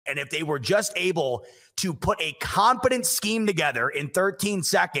And if they were just able to put a competent scheme together in 13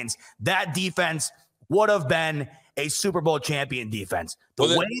 seconds, that defense would have been a Super Bowl champion defense.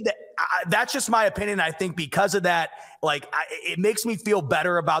 That's just my opinion. I think because of that, it makes me feel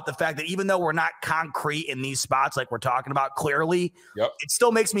better about the fact that even though we're not concrete in these spots, like we're talking about clearly, it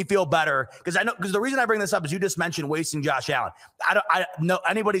still makes me feel better because the reason I bring this up is you just mentioned wasting Josh Allen. I know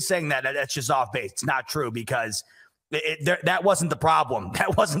anybody saying that's just off base. It's not true because that wasn't the problem.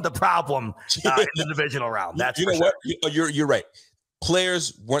 That wasn't the problem in the divisional round. That's you know what you're right.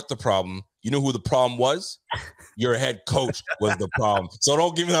 Players weren't the problem. You know who the problem was? Your head coach was the problem. So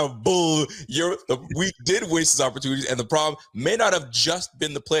don't give me that bull. We did waste his opportunities, and the problem may not have just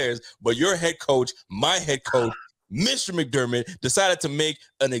been the players, but your head coach, my head coach, Mr. McDermott, decided to make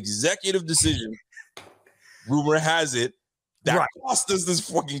an executive decision. Rumor has it that cost us this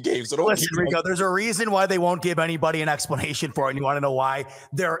fucking game. So don't listen, Rico. There's a reason why they won't give anybody an explanation for it, and you want to know why?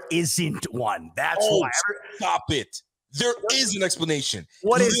 There isn't one. That's why. Stop it. There is an explanation.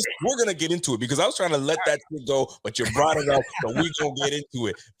 What is it? We're going to get into it because I was trying to let that shit go, but you brought it up, so we're going to get into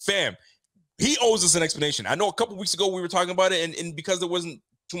it. Fam, he owes us an explanation. I know a couple weeks ago we were talking about it, and because there wasn't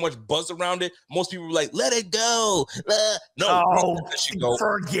too much buzz around it, most people were like, let it go.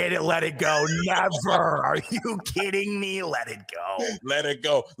 Forget it. Let it go. Never. Are you kidding me? Let it go. Let it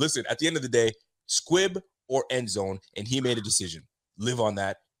go. Listen, at the end of the day, squib or end zone, and he made a decision. Live on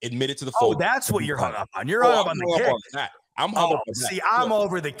that. Admit it to the fold. Oh, that's what you're hung up on. You're hung up on the kick. I'm hung up on that. See, I'm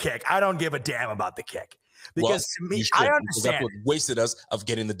over the kick. I don't give a damn about the kick. Because to me, I understand. That's what wasted us of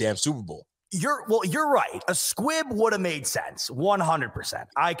getting the damn Super Bowl. You're right. A squib would have made sense. 100%.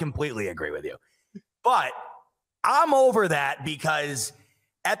 I completely agree with you. But I'm over that because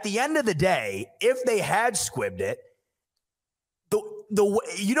at the end of the day, if they had squibbed it,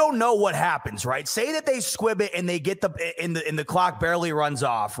 you don't know what happens, right? Say that they squib it and they get the clock barely runs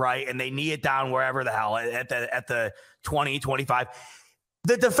off, right? And they knee it down wherever the hell at the 20, 25.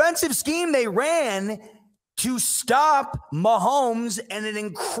 The defensive scheme they ran to stop Mahomes and an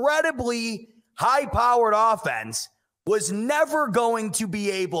incredibly high-powered offense was never going to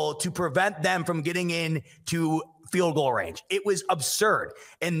be able to prevent them from getting into field goal range. It was absurd.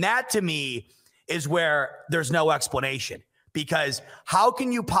 And that to me is where there's no explanation. Because how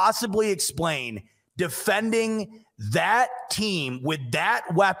can you possibly explain defending that team with that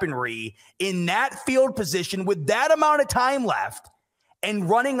weaponry in that field position with that amount of time left and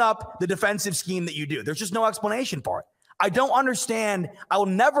running up the defensive scheme that you do? There's just no explanation for it. I don't understand. I will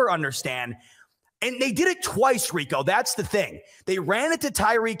never understand. And they did it twice, Rico. That's the thing. They ran it to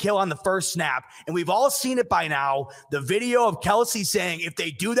Tyreek Hill on the first snap, and we've all seen it by now. The video of Kelsey saying, if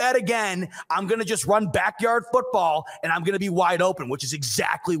they do that again, I'm going to just run backyard football, and I'm going to be wide open, which is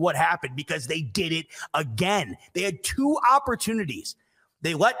exactly what happened because they did it again. They had two opportunities.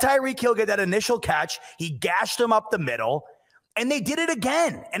 They let Tyreek Hill get that initial catch. He gashed him up the middle. And they did it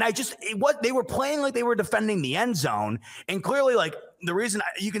again. And they were playing like they were defending the end zone. And clearly, the reason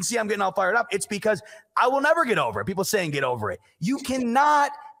you can see I'm getting all fired up, it's because I will never get over it. People saying get over it. You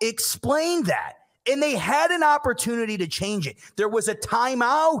cannot explain that. And they had an opportunity to change it. There was a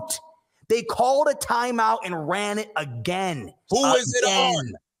timeout. They called a timeout and ran it again. Who is it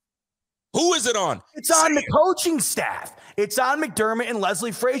on? Who is it on? It's on the coaching staff. It's on McDermott and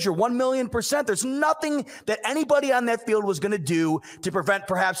Leslie Frazier, 1,000,000%. There's nothing that anybody on that field was going to do to prevent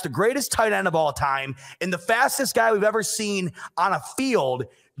perhaps the greatest tight end of all time and the fastest guy we've ever seen on a field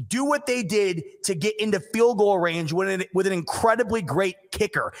do what they did to get into field goal range with an incredibly great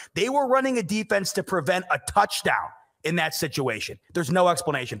kicker. They were running a defense to prevent a touchdown in that situation. There's no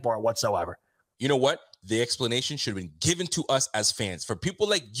explanation for it whatsoever. You know what? The explanation should have been given to us as fans. For people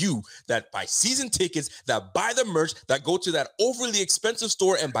like you that buy season tickets, that buy the merch, that go to that overly expensive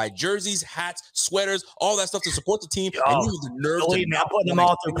store and buy jerseys, hats, sweaters, all that stuff to support the team. And you have the nerve believe me, I put them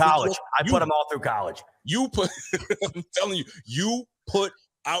all through college. I'm telling you, you put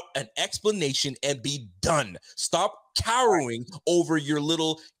out an explanation and be done. Stop cowering over your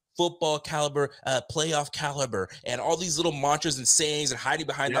little football caliber, playoff caliber, and all these little mantras and sayings and hiding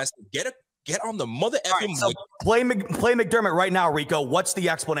behind that. Get on the mother effing. Right, so play McDermott right now, Rico. What's the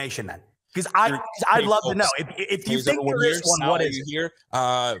explanation then? Because I'd love to know. If you think there is one, what is it? Here?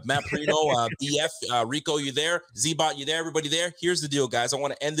 Matt Perino, BF, Rico, you there? Z-Bot, you there? Everybody there? Here's the deal, guys. I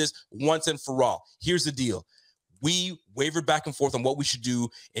want to end this once and for all. Here's the deal. We wavered back and forth on what we should do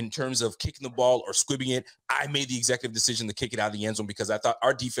in terms of kicking the ball or squibbing it. I made the executive decision to kick it out of the end zone because I thought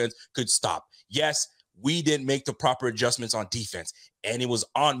our defense could stop. Yes, we didn't make the proper adjustments on defense, and it was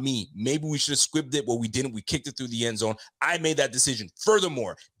on me. Maybe we should have squibbed it, but we didn't. We kicked it through the end zone. I made that decision.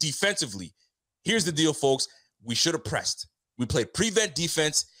 Furthermore, defensively, here's the deal, folks. We should have pressed. We played prevent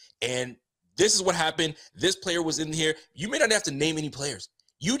defense, And this is what happened. This player was in here. You may not have to name any players.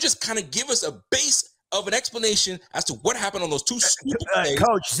 You just kind of give us a base of an explanation as to what happened on those two stupid plays.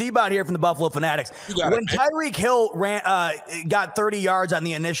 Coach Z-Bot here from the Buffalo Fanatics. When Tyreek Hill got 30 yards on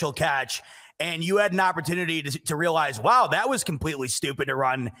the initial catch, and you had an opportunity to realize, wow, that was completely stupid to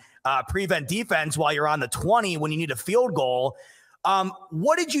run prevent defense while you're on the 20 when you need a field goal.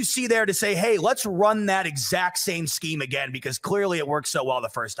 What did you see there to say, hey, let's run that exact same scheme again? Because clearly it worked so well the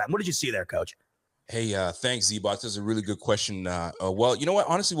first time. What did you see there, Coach? Hey, thanks, Z-Bot. This is a really good question. Well, you know what?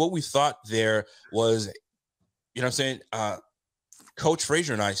 Honestly, what we thought there was, you know what I'm saying? Coach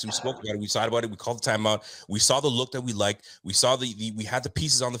Frazier and I, we spoke about it. We decided about it. We called the timeout. We saw the look that we liked. We saw we had the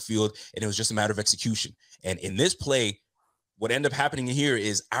pieces on the field, and it was just a matter of execution. And in this play, what ended up happening here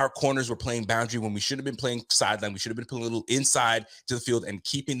is our corners were playing boundary when we should have been playing sideline. We should have been putting a little inside to the field and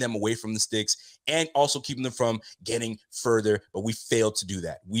keeping them away from the sticks and also keeping them from getting further. But we failed to do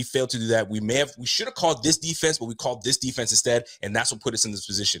that. We failed to do that. We should have called this defense, but we called this defense instead. And that's what put us in this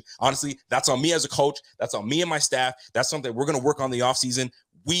position. Honestly, that's on me as a coach. That's on me and my staff. That's something we're going to work on the offseason.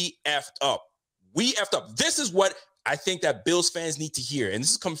 We effed up. We effed up. This is what I think that Bills fans need to hear. And this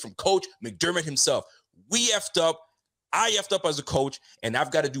is coming from Coach McDermott himself. We effed up. I effed up as a coach, and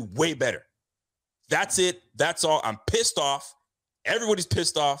I've got to do way better. That's it. That's all. I'm pissed off. Everybody's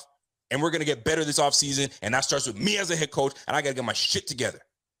pissed off, and we're going to get better this offseason, and that starts with me as a head coach, and I got to get my shit together.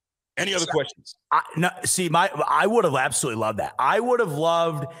 Any other questions? I would have absolutely loved that. I would have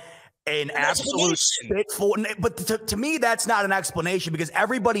loved an absolute spitful. But to me, that's not an explanation because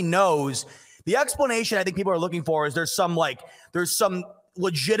everybody knows the explanation I think people are looking for is there's some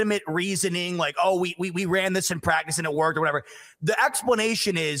legitimate reasoning like, oh, we ran this in practice and it worked or whatever. The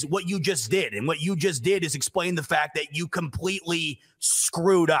explanation is what you just did. And what you just did is explain the fact that you completely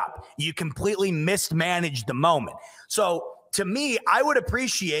screwed up. You completely mismanaged the moment. So to me, I would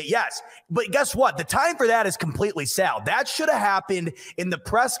appreciate, yes, but guess what? The time for that is completely salad. That should have happened in the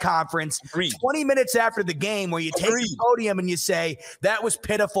press conference 20 minutes after the game where you take the podium and you say, that was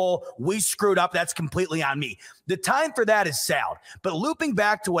pitiful. We screwed up. That's completely on me. The time for that is salad. But looping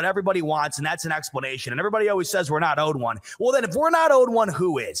back to what everybody wants, and that's an explanation, and everybody always says we're not owed one. Well, then if we're not owed one,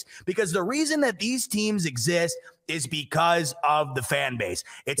 who is? Because the reason that these teams exist is because of the fan base.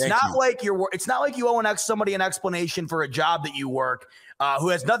 It's not like you owe somebody an explanation for a job that you work who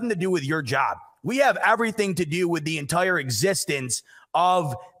has nothing to do with your job. We have everything to do with the entire existence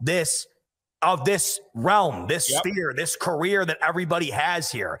of this realm, this sphere, this career that everybody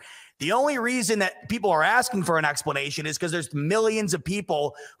has here. The only reason that people are asking for an explanation is because there's millions of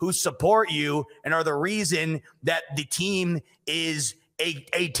people who support you and are the reason that the team is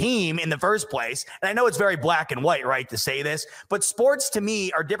a team in the first place. And I know it's very black and white, right, to say this, but sports to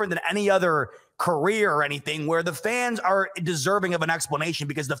me are different than any other career or anything where the fans are deserving of an explanation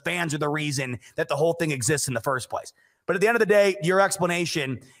because the fans are the reason that the whole thing exists in the first place. But at the end of the day, your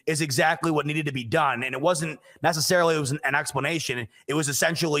explanation is exactly what needed to be done. And it wasn't necessarily an explanation. It was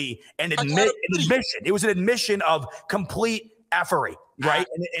essentially an admission. It was an admission of complete effery, right?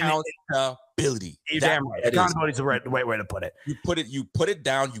 Accountability. You're damn right. Accountability is the right way to put it. You put it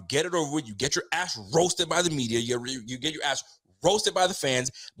down. You get it over with. You get your ass roasted by the media. You get your ass roasted by the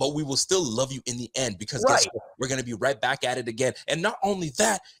fans, but we will still love you in the end because guess what? We're going to be right back at it again. And not only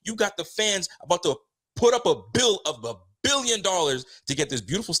that, you got the fans about to put up a bill of $1 billion to get this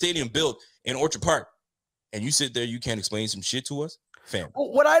beautiful stadium built in Orchard Park. And you sit there, you can't explain some shit to us? Fam.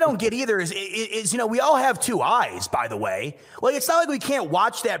 Well, what I don't get either is, we all have two eyes, by the way. Like, it's not like we can't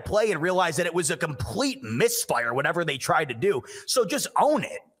watch that play and realize that it was a complete misfire, whatever they tried to do. So just own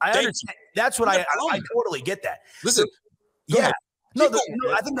it. I understand. That's what I totally get that. Listen. Yeah. No,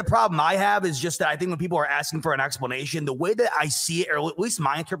 I think the problem I have is just that I think when people are asking for an explanation, the way that I see it, or at least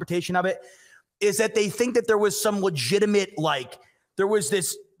my interpretation of it, is that they think that there was some legitimate, like, there was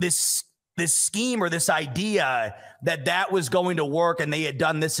this scheme or this idea that was going to work and they had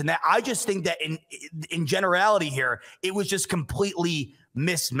done this and that. I just think that in generality here, it was just completely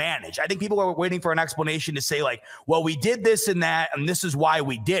mismanaged. I think people are waiting for an explanation to say like, well, we did this and that, and this is why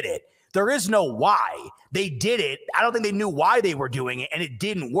we did it. There is no why. They did it. I don't think they knew why they were doing it, and it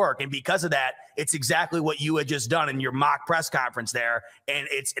didn't work. And because of that, it's exactly what you had just done in your mock press conference there, and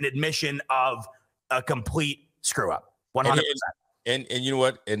it's an admission of a complete screw up. 100%. And you know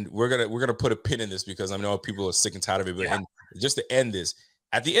what? And we're gonna put a pin in this because I know people are sick and tired of it. But and just to end this,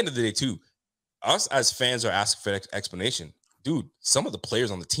 at the end of the day, too, us as fans are asking for explanation. Dude, some of the players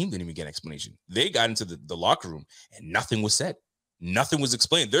on the team didn't even get an explanation. They got into the locker room and nothing was said. Nothing was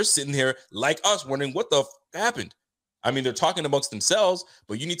explained. They're sitting here like us wondering what the happened. I mean, they're talking amongst themselves,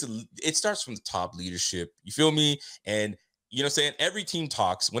 but it starts from the top leadership. You feel me? And You know what I'm saying? Every team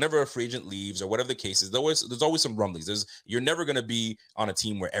talks whenever a free agent leaves or whatever the case is. There's always some rumblings. You're never going to be on a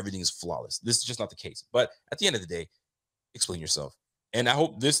team where everything is flawless. This is just not the case. But at the end of the day, explain yourself. And I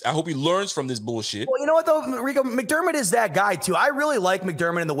hope he learns from this bullshit. Well, you know what though, Rico, McDermott is that guy too. I really like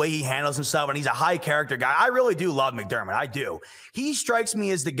McDermott and the way he handles himself, and he's a high character guy. I really do love McDermott. I do. He strikes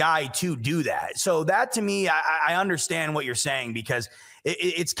me as the guy to do that. So that to me, I understand what you're saying, because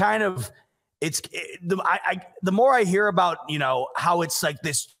it's kind of the more I hear about, you know, how it's like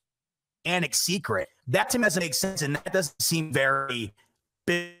this panic secret, that to me doesn't make sense, and that doesn't seem very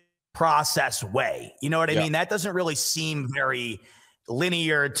big process way. You know what I mean? That doesn't really seem very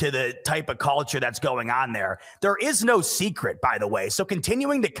linear to the type of culture that's going on there. There is no secret, by the way. So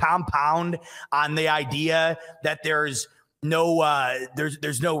continuing to compound on the idea that there's no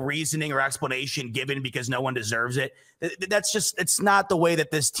reasoning or explanation given because no one deserves it. That's just, it's not the way that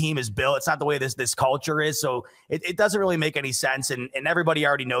this team is built. It's not the way this culture is. So it doesn't really make any sense. And everybody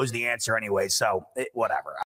already knows the answer anyway. So whatever.